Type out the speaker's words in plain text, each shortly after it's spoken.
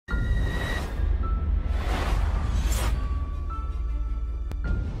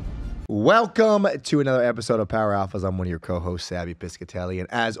Welcome to another episode of Power Alphas. I'm one of your co-hosts, Sabby Piscitelli. And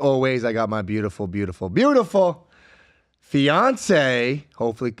as always, I got my beautiful, beautiful, beautiful fiance.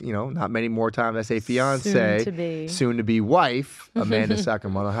 Hopefully, not many more times I say fiance. Soon to be wife, Mandy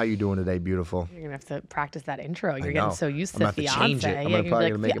Saccomanno. How you doing today, beautiful? You're going to have to practice that intro. You're getting so used to fiance. Change it. I'm probably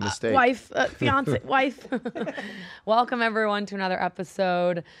going to make a mistake. Wife, fiance, wife. Welcome, everyone, to another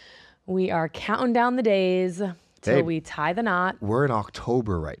episode. We are counting down the days till we tie the knot. We're in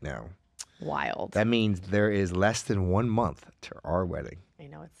October right now. Wild. That means there is less than 1 month to our wedding. I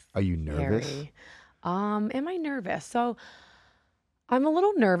know it's Are you nervous? Scary. Am I nervous? So I'm a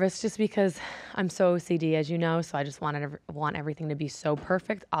little nervous just because I'm so OCD, as you know. So I just want everything to be so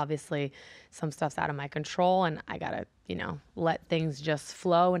perfect. Obviously, some stuff's out of my control, and I gotta, let things just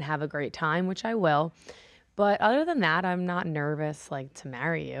flow and have a great time, which I will. But other than that, I'm not nervous, to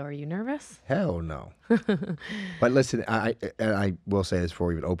marry you. Are you nervous? Hell no. But listen, I will say this before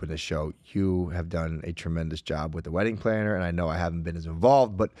we even open the show. You have done a tremendous job with the wedding planner, and I know I haven't been as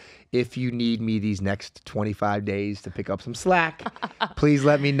involved, but if you need me these next 25 days to pick up some slack, please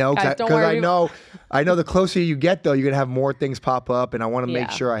let me know. Because I know the closer you get, though, you're going to have more things pop up, and I want to make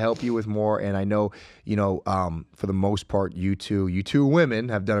sure I help you with more. And I know, for the most part, you two women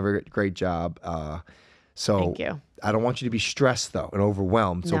have done a very great job. So thank you. I don't want you to be stressed, though, and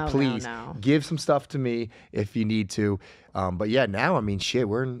overwhelmed. So please give some stuff to me if you need to. But yeah, now,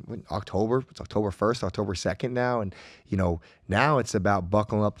 we're in October. It's October 1st, October 2nd now. And, now it's about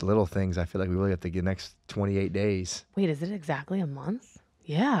buckling up the little things. I feel like we really have to get the next 28 days. Wait, is it exactly a month?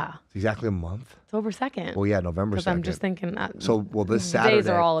 Yeah. It's exactly a month. October 2nd. Well, yeah, November 2nd. Because I'm just thinking. This Saturday, days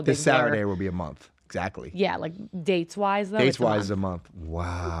are all a big this Saturday will be a month. Exactly. Yeah, dates-wise, though. Dates-wise, a month.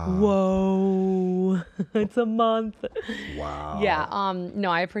 Wow. Whoa. It's a month. Wow. Yeah. No,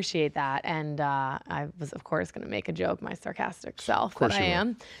 I appreciate that. And I was, of course, going to make a joke, my sarcastic self that I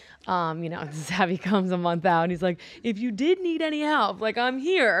am. Savvy comes a month out and he's like, if you did need any help, I'm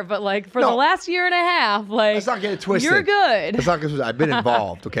here. But for the last year and a half, let's not get it twisted. You're good. Let's not get it twisted. I've been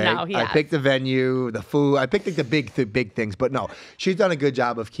involved, okay? No, I picked the venue, the food. I picked the big things. But no, she's done a good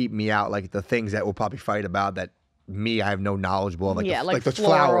job of keeping me out, the things that we'll probably fight about that I have no knowledgeable of, the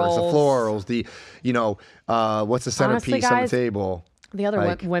flowers, the florals, what's the centerpiece. Honestly, guys, on the table. The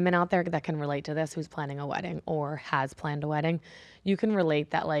other women out there that can relate to this, who's planning a wedding or has planned a wedding, you can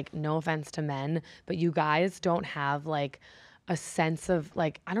relate that, no offense to men, but you guys don't have a sense of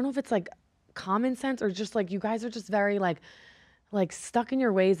I don't know if it's common sense or just you guys are just very stuck in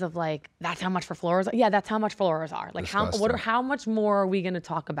your ways of that's how much for flowers. Yeah, that's how much flowers are. How much more are we going to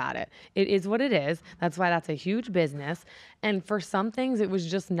talk about it? It is what it is. That's why that's a huge business. And for some things, it was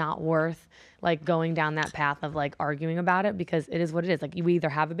just not worth going down that path of arguing about it, because it is what it is. We either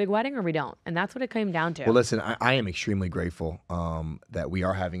have a big wedding or we don't. And that's what it came down to. Well, listen, I am extremely grateful that we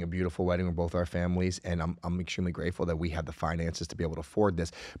are having a beautiful wedding with both our families. And I'm extremely grateful that we have the finances to be able to afford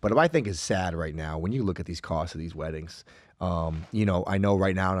this. But what I think is sad right now, when you look at these costs of these weddings, I know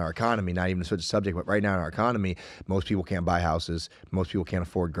right now in our economy, not even to switch the subject, but right now in our economy, most people can't buy houses. Most people can't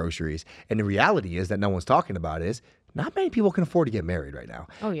afford groceries. And the reality is that no one's talking about is not many people can afford to get married right now.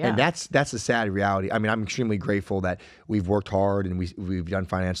 Oh, yeah. And that's the sad reality. I'm extremely grateful that we've worked hard and we've done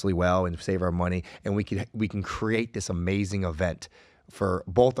financially well and saved our money, and we can create this amazing event for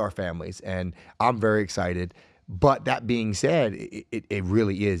both our families. And I'm very excited. But that being said, it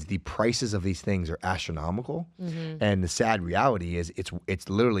really is. The prices of these things are astronomical. Mm-hmm. And the sad reality is it's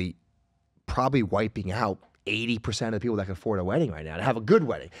literally probably wiping out 80% of the people that can afford a wedding right now to have a good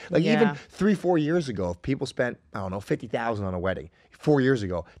wedding. Even 3-4 years ago, if people spent, $50,000 on a wedding 4 years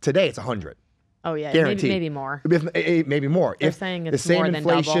ago, today it's 100. Oh yeah, guaranteed. Maybe more. Maybe more. They're saying it's the same more than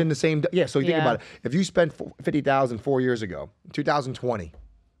inflation, double. the same. Yeah. So you think about it. If you spent $50,000 4 years ago, 2020.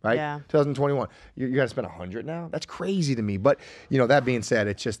 Right? Yeah. 2021. You got to spend 100 now? That's crazy to me. But, that being said,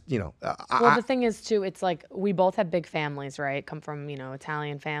 it's just, well, the thing is, too, it's we both have big families, right? Come from,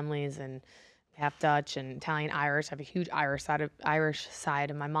 Italian families and half Dutch and Italian Irish. I have a huge Irish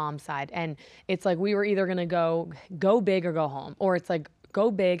side of my mom's side. And it's we were either going to go big or go home. Or it's go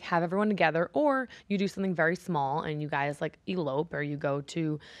big, have everyone together. Or you do something very small and you guys elope, or you go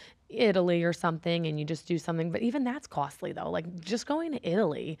to Italy or something and you just do something. But even that's costly, though. Just going to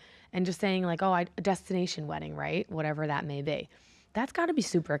Italy and just saying a destination wedding, right? Whatever that may be. That's got to be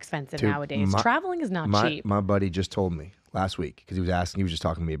super expensive nowadays. Traveling is not cheap. My buddy just told me last week, because he was just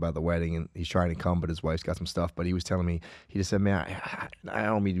talking to me about the wedding, and he's trying to come, but his wife's got some stuff. But he was telling me, he just said, man, I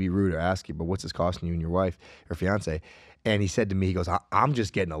don't mean to be rude or ask you, but what's this costing you and your wife or fiance? And he said to me, he goes, I'm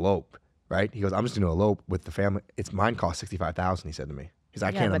just getting elope, right? He goes, I'm just going to elope with the family. Mine cost $65,000, he said to me. Because I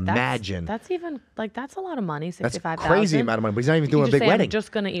Yeah, can't but imagine. That's even like that's a lot of money. That's 65,000. crazy amount of money. But he's not even You doing a just big say, wedding. I'm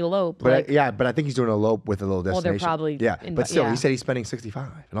just gonna elope. But but I think he's doing a elope with a little Well, destination. they're probably But still, he yeah. said he's spending 65,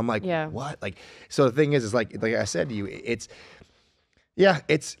 and I'm like, Yeah. what? Like, so the thing is like I said to you,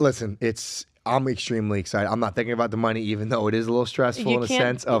 I'm extremely excited. I'm not thinking about the money, even though it is a little stressful in a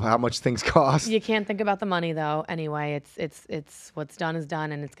sense of how much things cost. You can't think about the money though. Anyway, it's what's done is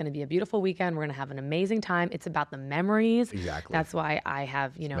done, and it's going to be a beautiful weekend. We're going to have an amazing time. It's about the memories. Exactly. That's why I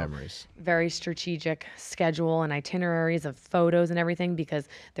have Memories. very strategic schedule and itineraries of photos and everything, because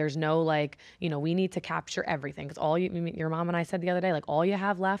there's no we need to capture everything, because your mom and I said the other day, like all you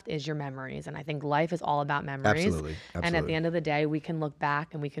have left is your memories, and I think life is all about memories. Absolutely. And at the end of the day, we can look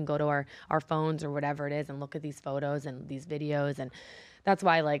back and we can go to our phones or whatever it is and look at these photos and these videos, and that's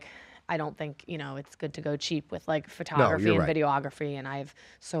why I don't think it's good to go cheap with photography and right. videography. And I have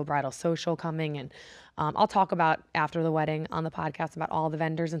So Bridal Social coming, and I'll talk about after the wedding on the podcast about all the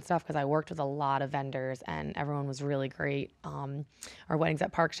vendors and stuff, because I worked with a lot of vendors and everyone was really great. Our wedding's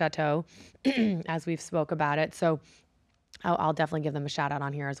at Park Chateau, as we've spoke about it, so I'll definitely give them a shout out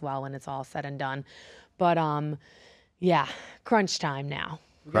on here as well when it's all said and done. But yeah, crunch time now.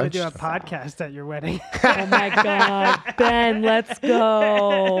 We're going to do a podcast at your wedding. Oh my God, Ben, let's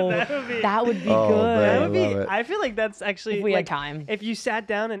go. That would be good. Ben, That would be. I feel like that's actually If we had time. If you sat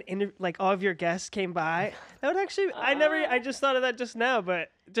down and all of your guests came by, that would actually. I just thought of that just now, but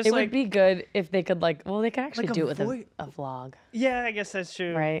just It would be good if they could they could actually do it with a vlog. Yeah, I guess that's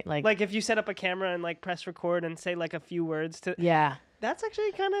true. Right, like if you set up a camera and press record and say a few words to. Yeah. That's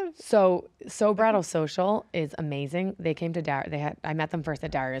actually kind of So Bridal Social is amazing. They came to I met them first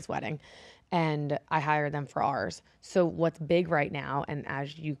at Daria's wedding, and I hired them for ours. So what's big right now, and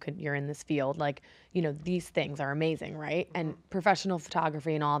as you're in this field, these things are amazing, right? And professional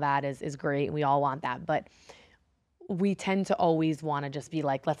photography and all that is great, and we all want that, but we tend to always want to just be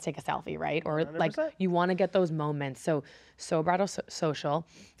like, let's take a selfie, right? Or 100%. You want to get those moments. So Bridal Social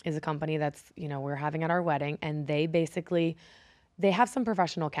is a company that's we're having at our wedding, and they have some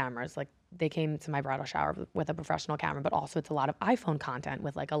professional cameras. Like they came to my bridal shower with a professional camera, but also it's a lot of iPhone content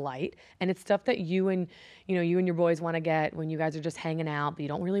with a light, and it's stuff that you and your boys want to get when you guys are just hanging out, but you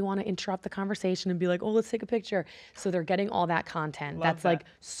don't really want to interrupt the conversation and be like, oh, let's take a picture. So they're getting all that content. Love that.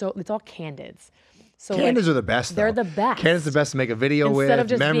 It's all candids. So Candids are the best. They're the best. Candids are the best to make a video Instead of with,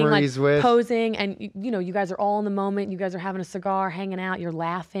 just memories being with. posing, and you guys are all in the moment. You guys are having a cigar, hanging out. You're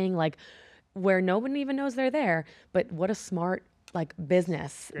laughing, where nobody even knows they're there. But what a smart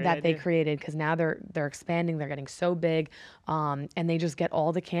business Great that they idea. created, because now they're expanding, they're getting so big, and they just get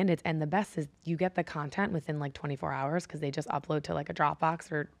all the candidates. And the best is you get the content within 24 hours, because they just upload to a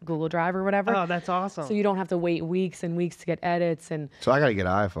Dropbox or Google Drive or whatever. Oh, that's awesome. So you don't have to wait weeks and weeks to get edits. And So I got to get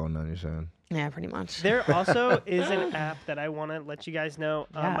an iPhone then, you're saying? yeah, pretty much. There also is an app that I want to let you guys know.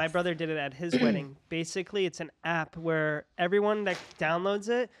 My Yes. brother did it at his wedding. Basically, it's an app where everyone that downloads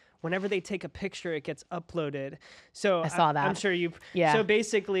it, whenever they take a picture, it gets uploaded. So I saw that. I'm sure you. Yeah. So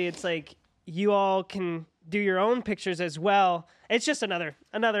basically, it's you all can do your own pictures as well. It's just another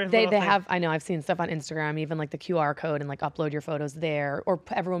They little thing. have, I know, I've seen stuff on Instagram, even the QR code, and upload your photos there, or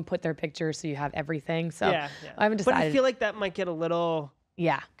everyone put their pictures so you have everything. So Yeah. I haven't decided. But I feel like that might get a little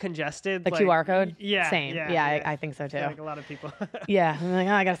yeah, congested. the QR code. Yeah. Same. Yeah, I think so too. I feel like a lot of people. Yeah, I'm like,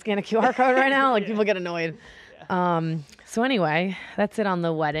 oh, I gotta scan a QR code right now. People get annoyed. So anyway, that's it on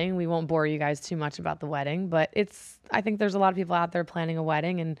the wedding. We won't bore you guys too much about the wedding, but I think there's a lot of people out there planning a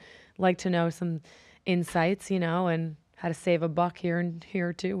wedding and like to know some insights, and how to save a buck here and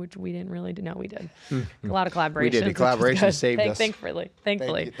here too, which we didn't really do. No, we did. A lot of collaborations. We did. The collaboration saved us. Thankfully.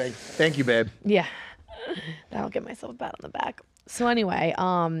 Thank you, babe. Yeah. That'll give myself a pat on the back. So anyway,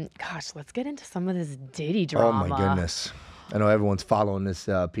 gosh, let's get into some of this Diddy drama. Oh my goodness. I know everyone's following this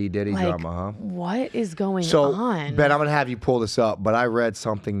P. Diddy drama, huh? What is going So, on? Ben, I'm going to have you pull this up, but I read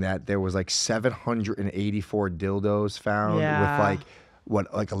something that there was 784 dildos found Yeah. with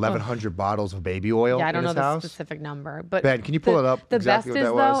 1,100 bottles of baby oil Yeah, I don't in know his the house. specific number, but Ben, can you pull it up The exactly best what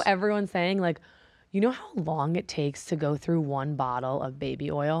is that though, was? everyone's saying you know how long it takes to go through one bottle of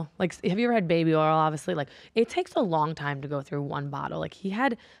baby oil? Have you ever had baby oil? Obviously, it takes a long time to go through one bottle. He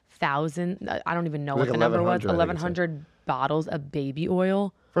had I don't even know what the number was. 1,100, I think it said. 1,100 bottles of baby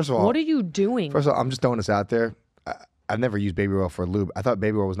oil. First of all, what are you doing? First of all, I'm just throwing this out there. I've never used baby oil for lube. I thought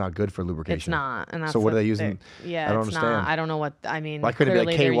baby oil was not good for lubrication. It's not. And that's So what are they using? Yeah, I don't it's understand. not. I don't know what. I mean, Why couldn't it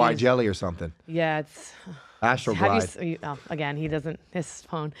be clearly they're KY jelly or something? Yeah, it's. Astroglide. Again, he doesn't. His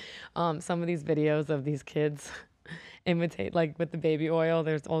phone. Some of these videos of these kids, imitate like with the baby oil.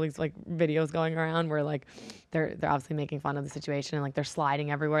 There's all these like videos going around where like they're obviously making fun of the situation and like they're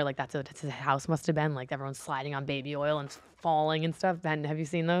sliding everywhere. Like that's what his house must have been. Like everyone's sliding on baby oil and falling and stuff. Ben, have you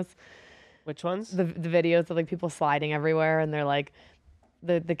seen those? Which ones? The videos of like people sliding everywhere and they're like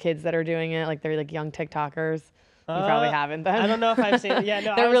the kids that are doing it, like they're like young TikTokers. You probably haven't then. I don't know if I've seen it. Yeah,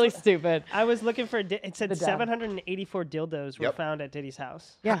 no. They're really stupid. I was looking for, it said The dad. 784 dildos were found at Diddy's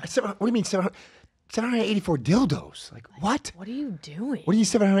house. Yeah. What do you mean 784 dildos? Like what? What are you doing? What do you need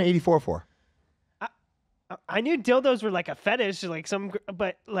 784 for? I knew dildos were like a fetish, like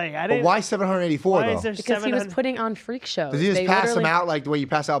but like I didn't. But why 784 Why though? is there Because he was 700? putting on freak shows. Does he just They pass them literally- out like the way you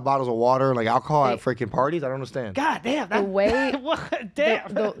pass out bottles of water and like alcohol at freaking parties? I don't understand. God damn. The way What?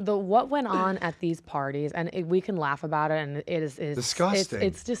 Damn. the what went on at these parties, and we can laugh about it, and it is Disgusting.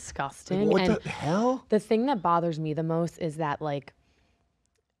 It's disgusting. What and the hell? the thing that bothers me the most is that like,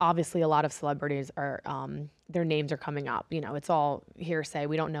 obviously a lot of celebrities are their names are coming up. You know, it's all hearsay.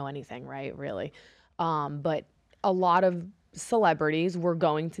 We don't know anything, right? Really, but a lot of celebrities were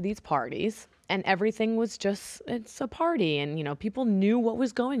going to these parties. And everything was just, it's a party. And, you know, people knew what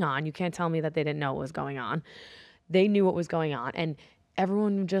was going on. You can't tell me that they didn't know what was going on. They knew what was going on. And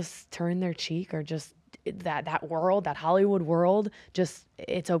everyone just turned their cheek or just that world, that Hollywood world, just,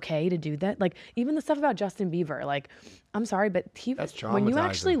 it's okay to do that. Like, even the stuff about Justin Bieber, like, I'm sorry, but That's when you traumatizing.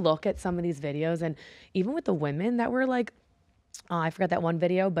 actually look at some of these videos and even with the women that were like, I forgot that one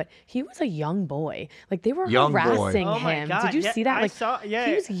video, but he was a young boy. Like they were Young boy. harassing Oh my him. God, Did you yeah, see that? I Like saw- yeah.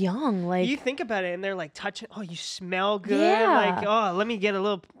 he was young. Like You think about it, and they're like touching. Oh, you smell good. Yeah. Like, oh, let me get a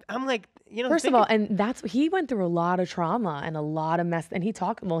little. I'm like, you know. first of think all, and that's he went through a lot of trauma and a lot of mess. And he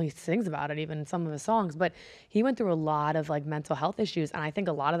he sings about it even in some of his songs. But he went through a lot of like mental health issues, and I think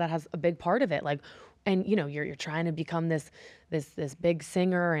a lot of that has a big part of it. Like, and you know, you're trying to become this big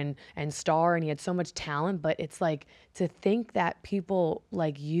singer and star, and he had so much talent. But it's like to think that people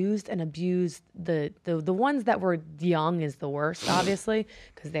like used and abused the ones that were young is the worst, obviously,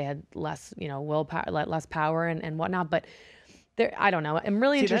 because they had less willpower, less power and whatnot. But there, I don't know. I'm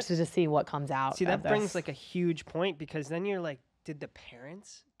really interested to see what comes out. See, that of brings this. like a huge point because then you're like, did the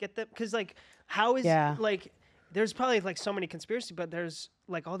parents get them? Because like, how is Yeah. like, there's probably like so many conspiracy, but there's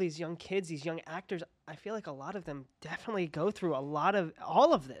like all these young kids, these young actors. I feel like a lot of them definitely go through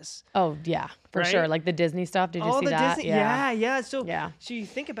all of this. Oh yeah, for Right? sure. Like the Disney stuff. Did you all see the that? Disney, yeah. So Yeah. so you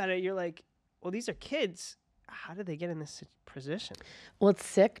think about it, you're like, well, these are kids. How did they get in this position? Well, it's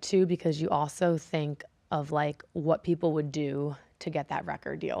sick too because you also think of like what people would do to get that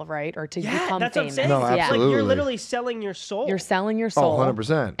record deal, right? Or to become that's famous. what I'm saying. No, It's like absolutely. you're literally selling your soul. You're selling your Oh, soul.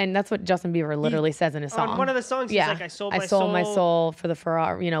 100%. And that's what Justin Bieber literally says in his song. On one of the songs, he's yeah. like, I sold my soul for the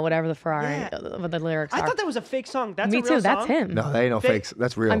Ferrari, whatever the Ferrari, Yeah. what the lyrics I are. thought that was a fake song. That's Me a real too. That's song? him. No, they ain't no fakes.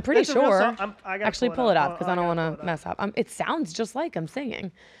 That's real. I'm pretty That's a real sure. song. I gotta Actually, pull it up because I don't want to mess up. It sounds just like I'm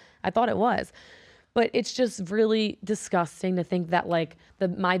singing. I thought it was, but it's just really disgusting to think that like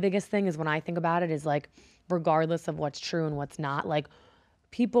my biggest thing is when I think about it is like, regardless of what's true and what's not, like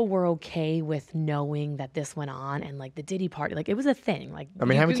people were okay with knowing that this went on and like the Diddy party, like it was a thing. Like I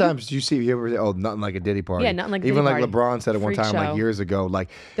mean, how many times do you ever say, oh, nothing like a Diddy party? Yeah, nothing like a Even Diddy like party. LeBron said at one Freak time, show. like years ago, like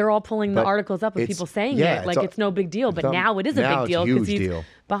they're all pulling the but articles up of it's- people saying yeah, it like it's no big deal, but now it is a now big it's deal a because huge he's deal.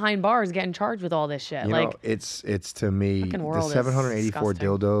 behind bars getting charged with all this shit. You like know, it's to me fucking the world is 784 disgusting.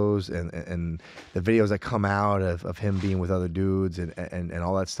 dildos and the videos that come out of him being with other dudes and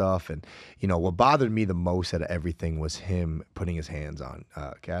all that stuff. And what bothered me the most out of everything was him putting his hands on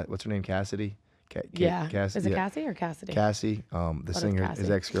what's her name, Cassidy. yeah, Cassie, is it Cassie or Cassidy? Cassie, the singer, his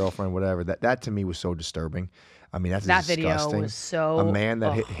Cassie? ex-girlfriend, whatever. That to me was so disturbing. I mean, that's That video disgusting. was so- a man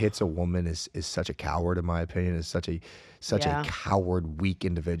that ugh. hits a woman is such a coward, in my opinion. Is such Yeah. a coward, weak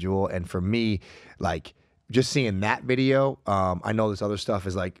individual. And for me, like just seeing that video, I know this other stuff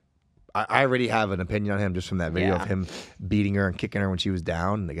is like. I already have an opinion on him just from that video Yeah. of him beating her and kicking her when she was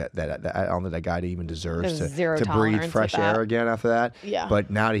down. That I don't think that guy even deserves There's zero to tolerance breathe with fresh that. air again after that. Yeah. But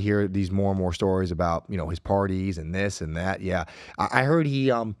now to hear these more and more stories about his parties and this and that, yeah, I heard he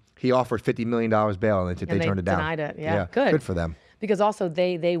offered $50 million bail and they turned it down. Denied it. Yeah, good. Good for them. Because also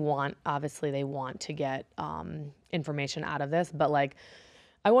they want to get information out of this, but like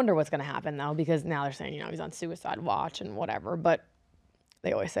I wonder what's gonna happen though because now they're saying he's on suicide watch and whatever, but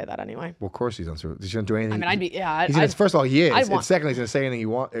they always say that anyway. Well, of course he's on suicide. He's going to do anything. I mean, I'd be yeah. He's gonna, first of all, he is. I'd want- And secondly, he's going to say anything he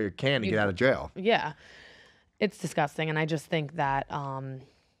want or can to get out of jail. Yeah, it's disgusting, and I just think that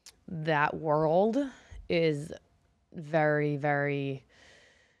that world is very, very.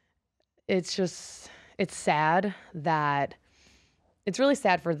 It's sad that it's really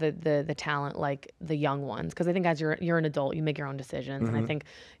sad for the talent, like the young ones, because I think as you're an adult, you make your own decisions, and I think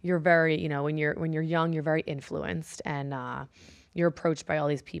you're very, when you're young, you're very influenced, and you're approached by all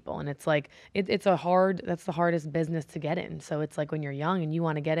these people, and it's like that's the hardest business to get in. So it's like when you're young and you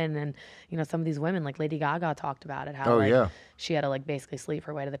want to get in, and some of these women, like Lady Gaga talked about it, how she had to like basically sleep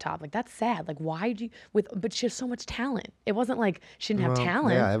her way to the top. Like that's sad. Like why do you but she has so much talent. It wasn't like she didn't have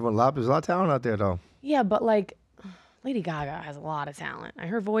talent. Yeah, there's a lot of talent out there though. Yeah, but like Lady Gaga has a lot of talent.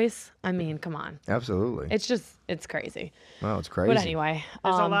 Her voice, I mean, come on. Absolutely. It's crazy. Wow, it's crazy. But anyway.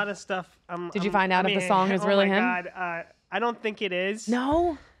 There's a lot of stuff. Did you find out if the song is really him? Oh, my God. I don't think it is.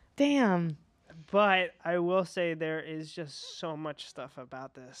 No? Damn. But I will say there is just so much stuff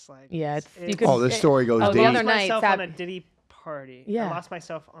about this. Like, yeah, this story goes deep. The other I lost night, myself on a Diddy party. Yeah. I lost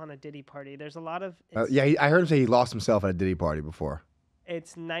myself on a Diddy party. There's a lot of... I heard him say he lost himself at a Diddy party before.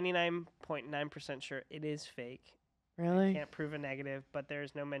 It's 99.9% sure it is fake. Really? Can't prove a negative, but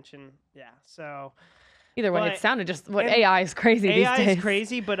there's no mention. Yeah, so... Either way, it sounded just... AI is crazy these days. AI is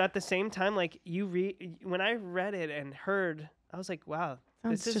crazy, but at the same time, like, when I read it and heard, I was like, wow.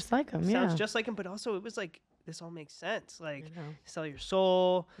 Sounds just like him, Sounds just like him, but also it was like, this all makes sense. Like, sell your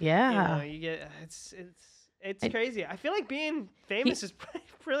soul. Yeah. You get... It's crazy. I feel like being famous is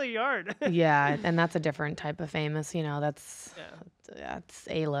really hard. Yeah, and that's a different type of famous. That's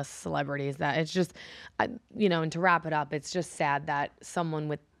A-list celebrities. That it's just, and to wrap it up, it's just sad that someone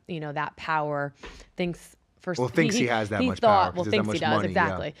with that power thinks he has that much power. Well, thinks he does money,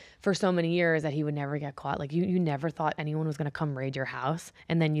 exactly for so many years that he would never get caught. Like you never thought anyone was gonna come raid your house,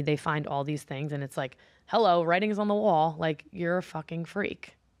 and then they find all these things, and it's like, hello, writing is on the wall. Like you're a fucking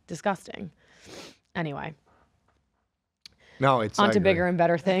freak. Disgusting. Anyway. No, on to bigger and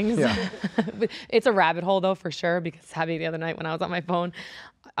better things. Yeah. It's a rabbit hole though, for sure, because Sabby the other night when I was on my phone,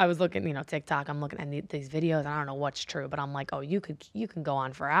 I was looking, TikTok, I'm looking at these videos, and I don't know what's true, but I'm like, oh, you can go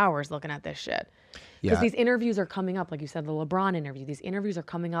on for hours looking at this shit. Because these interviews are coming up, like you said, the LeBron interview, these interviews are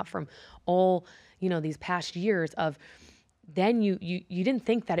coming up from all, these past years of, then you didn't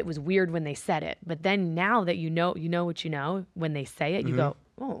think that it was weird when they said it, but then now that you know what you know, when they say it, you go,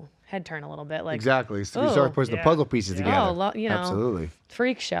 oh, head turn a little bit, like exactly. So we start putting the puzzle pieces together. Oh, absolutely.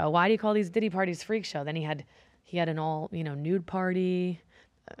 Freak show. Why do you call these Diddy parties freak show? Then he had an all nude party.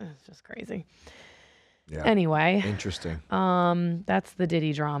 It's just crazy. Yeah. Anyway. Interesting. That's the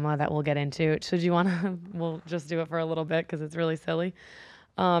Diddy drama that we'll get into. So do you want to? We'll just do it for a little bit because it's really silly.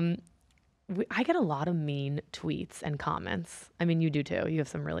 I get a lot of mean tweets and comments. I mean, you do too. You have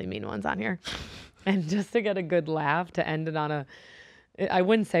some really mean ones on here. And just to get a good laugh, to end it on I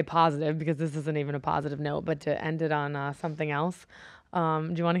wouldn't say positive because this isn't even a positive note, but to end it on something else.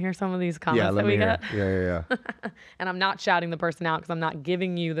 Do you want to hear some of these comments that we get? Yeah. And I'm not shouting the person out because I'm not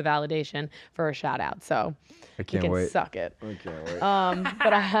giving you the validation for a shout out. So I can't you can wait. Suck it. I can't wait.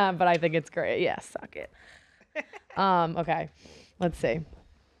 But I think it's great. Yeah, suck it. Okay, let's see.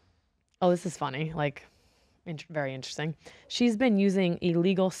 Oh, this is funny. Like, very interesting. She's been using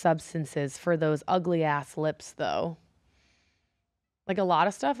illegal substances for those ugly ass lips, though. Like a lot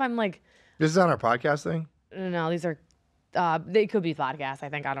of stuff. I'm like, this is on our podcast thing? No, these are. They could be podcasts, I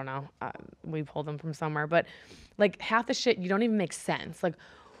think. I don't know. We pulled them from somewhere. But like half the shit, you don't even make sense. Like,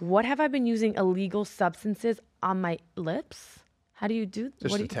 what have I been using illegal substances on my lips? How do you do?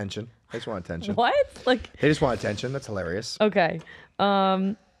 Just attention. They just want attention. What? Like they just want attention. That's hilarious. Okay.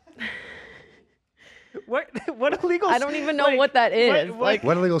 What illegal? I don't even know what that is. What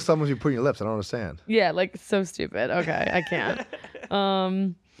illegal substance you put in your lips? I don't understand. Yeah, like so stupid. Okay, I can't.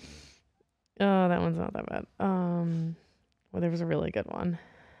 Oh, that one's not that bad. Well, there was a really good one.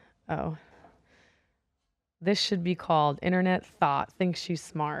 Oh. This should be called Internet Thought Thinks She's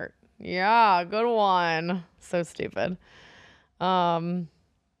Smart. Yeah, good one. So stupid.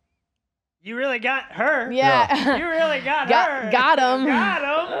 You really got her. Yeah. You really got her. Got him. Got him.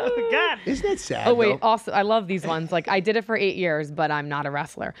 God. Isn't that sad? Oh, wait. Though? Also, I love these ones. Like, I did it for 8 years, but I'm not a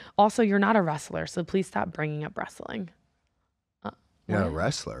wrestler. Also, you're not a wrestler, so please stop bringing up wrestling. You're not a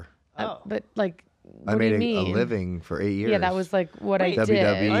wrestler. But, like, I made a living for 8 years. Yeah, that was like what I did.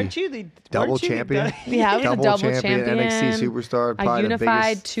 WWE. Aren't you the double champion? Yeah, I was a double champion. NXT superstar. I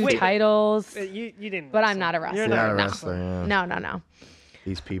unified two titles. You didn't. But I'm not a wrestler. You're not a wrestler. Yeah. No.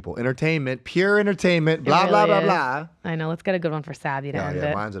 These people, entertainment, pure entertainment. Blah blah blah blah. I know. Let's get a good one for Sabby to end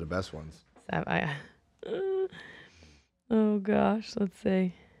it. Mine's are the best ones. Oh gosh, let's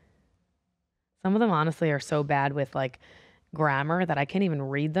see. Some of them honestly are so bad with like grammar that I can't even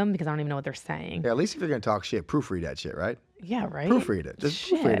read them because I don't even know what they're saying. Yeah, at least if you're gonna talk shit, proofread that shit, right? Yeah, right. Proofread it. Just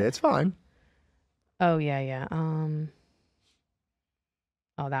proofread it. It's fine. Oh yeah. Oh,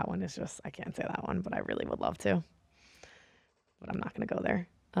 that one is just I can't say that one, but I really would love to. but I'm not going to go there.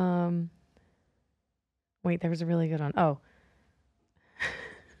 Wait, there was a really good one. Oh.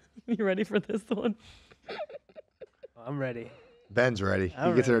 You ready for this one? I'm ready. Ben's ready. I'm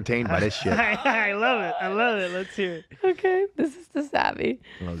He gets ready. entertained by this shit. I love it. I love it. Let's hear it. Okay, this is to Sabby.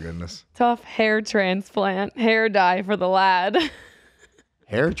 Oh, goodness. Tough hair transplant, hair dye for the lad.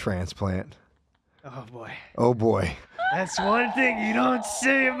 Hair transplant. Oh boy. Oh, boy. That's one thing you don't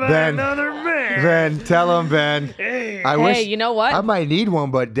say about Ben. another man. Ben, tell him, Ben. Hey. I Hey, wish you know what? I might need one,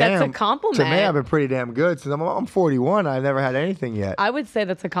 but damn. That's a compliment. To me, I've been pretty damn good. Since I'm 41, I've never had anything yet. I would say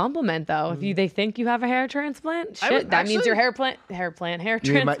that's a compliment, though. If they think you have a hair transplant, I shit, would that means actually- your hair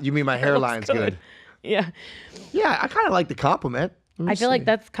transplant. You mean my hairline's good? Yeah. Yeah, I kind of like the compliment. Let me I feel like see.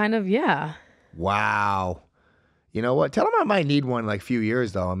 that's kind of, yeah. Wow. You know what? Tell him I might need one like a few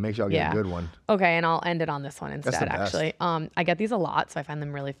years though, and make sure I'll get Yeah. a good one. Okay, and I'll end it on this one instead, the best. actually. I get these a lot, so I find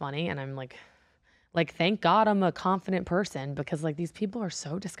them really funny, and I'm like, thank God I'm a confident person, because like these people are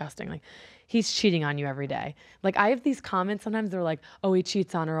so disgusting. Like, he's cheating on you every day. Like, I have these comments sometimes, they're like, oh, he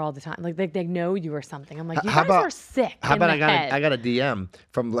cheats on her all the time. Like they know you or something. I'm like, you How guys about- are sick. How about in the head. I got a DM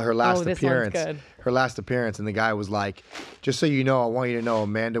from her last Oh, this one's appearance. good. Her last appearance, and the guy was like, just so you know, I want you to know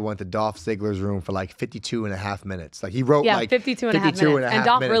Amanda went to Dolph Ziggler's room for like 52 and a half minutes. Like he wrote Yeah, like 52 and a half 52 minutes. and a And half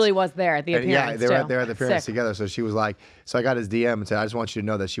Dolph minutes. really was there at the And appearance, yeah, too. they were at the appearance Sick. together. So she was like, so I got his DM and said, I just want you to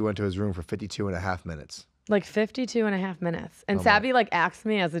know that she went to his room for 52 and a half minutes. Like 52 and a half minutes. And Oh, Sabby like asked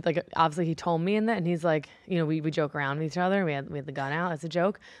me as like, obviously he told me in that, and he's like, you know, we joke around with each other. We had the gun out as a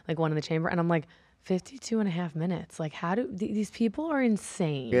joke, like one in the chamber. And I'm like, 52 and a half minutes. Like, how do these people are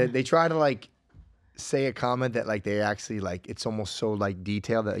insane. Yeah, they try to like say a comment that like they actually like it's almost so like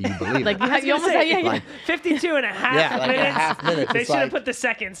detailed that you believe Like it. you almost say, yeah. 52 and a half Yeah, like a minutes. half minute. They It's should have like- put the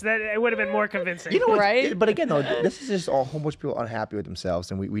seconds. That it would have been more convincing. You know what? Right? But again, though, this is just a whole bunch of people unhappy with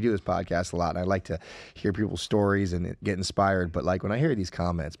themselves, and we do this podcast a lot, and I like to hear people's stories and get inspired. But like when I hear these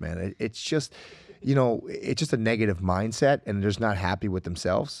comments, man, it's just, you know, it's just a negative mindset, and they're just not happy with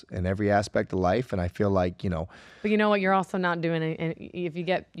themselves in every aspect of life. And I feel like, you know, But you know what? You're also not doing it. And if you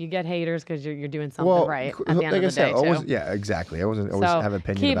get haters because you're doing something right at the end like of the I said, day always, too. yeah, exactly. I always So have an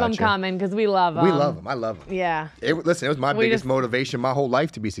opinion keep about them you. coming because we love them. We love them. I love them. Yeah. Listen, it was my We biggest just- motivation my whole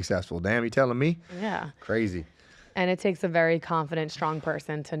life to be successful. Damn, you telling me? Yeah. Crazy. And it takes a very confident, strong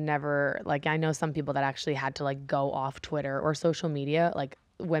person to never, like, I know some people that actually had to like go off Twitter or social media, like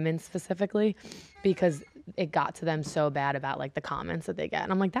women specifically, because it got to them so bad about like the comments that they get.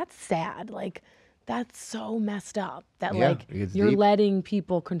 And I'm like, that's sad. Like, that's so messed up that Yeah, like it's you're deep. letting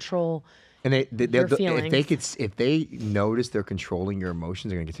people control. And Your if they notice they're controlling your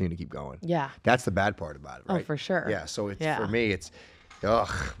emotions, they're gonna continue to keep going. Yeah. That's the bad part about it, Oh, right? for sure. Yeah. So it's Yeah. for me, it's,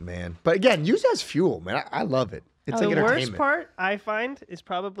 ugh, man. But again, use it as fuel, man. I love it. It's like The entertainment. worst part I find is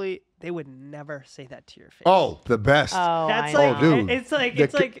probably they would never say that to your face. Oh, the best. Oh, That's I like know. dude. it's like The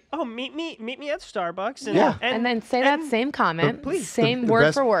it's co- like oh meet me at Starbucks and Yeah. And then say that same comment, please. same The word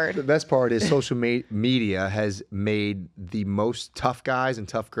best- for word. The best part is social media has made the most tough guys and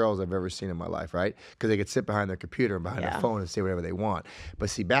tough girls I've ever seen in my life, right? Because they could sit behind their computer and behind Yeah. their phone and say whatever they want. But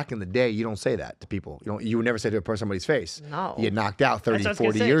see, back in the day, you don't say that to people. You would never say to a person somebody's face. No. You get knocked out 30, That's what I was gonna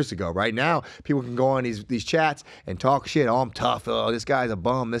 40 say. years ago. Right now, people can go on these chats and talk shit. Oh, I'm tough. Oh, this guy's a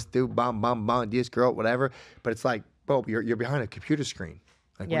bum. This dude, bum, this girl, whatever. But it's like, bro, you're behind a computer screen.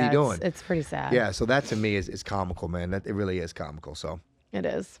 Like, what are you doing? It's pretty sad. Yeah, so that to me is comical, man. It really is comical. So It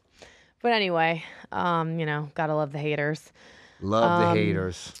is. But anyway, you know, gotta love the haters. love the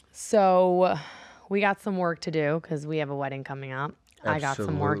haters. So we got some work to do because we have a wedding coming up. I got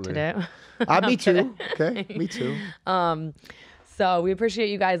some work to do. Me too. Okay, me too. So we appreciate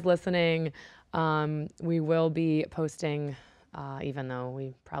you guys listening. We will be posting, even though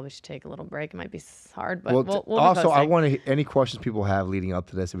we probably should take a little break. It might be hard, but we'll be also, I posting. want to any questions people have leading up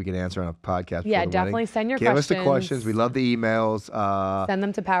to this, if we can answer on a podcast. Yeah, before the definitely wedding. send your Give us the questions. questions. We love the emails. Send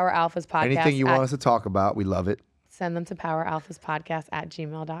them to Power Alphas Podcast. Anything you want us to talk about, we love it. Send them to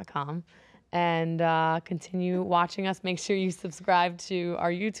poweralphaspodcast@gmail.com. And continue watching us. Make sure you subscribe to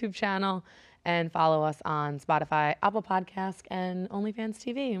our YouTube channel and follow us on Spotify, Apple Podcasts, and OnlyFans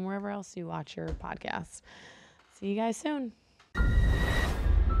TV, and wherever else you watch your podcasts. See you guys soon.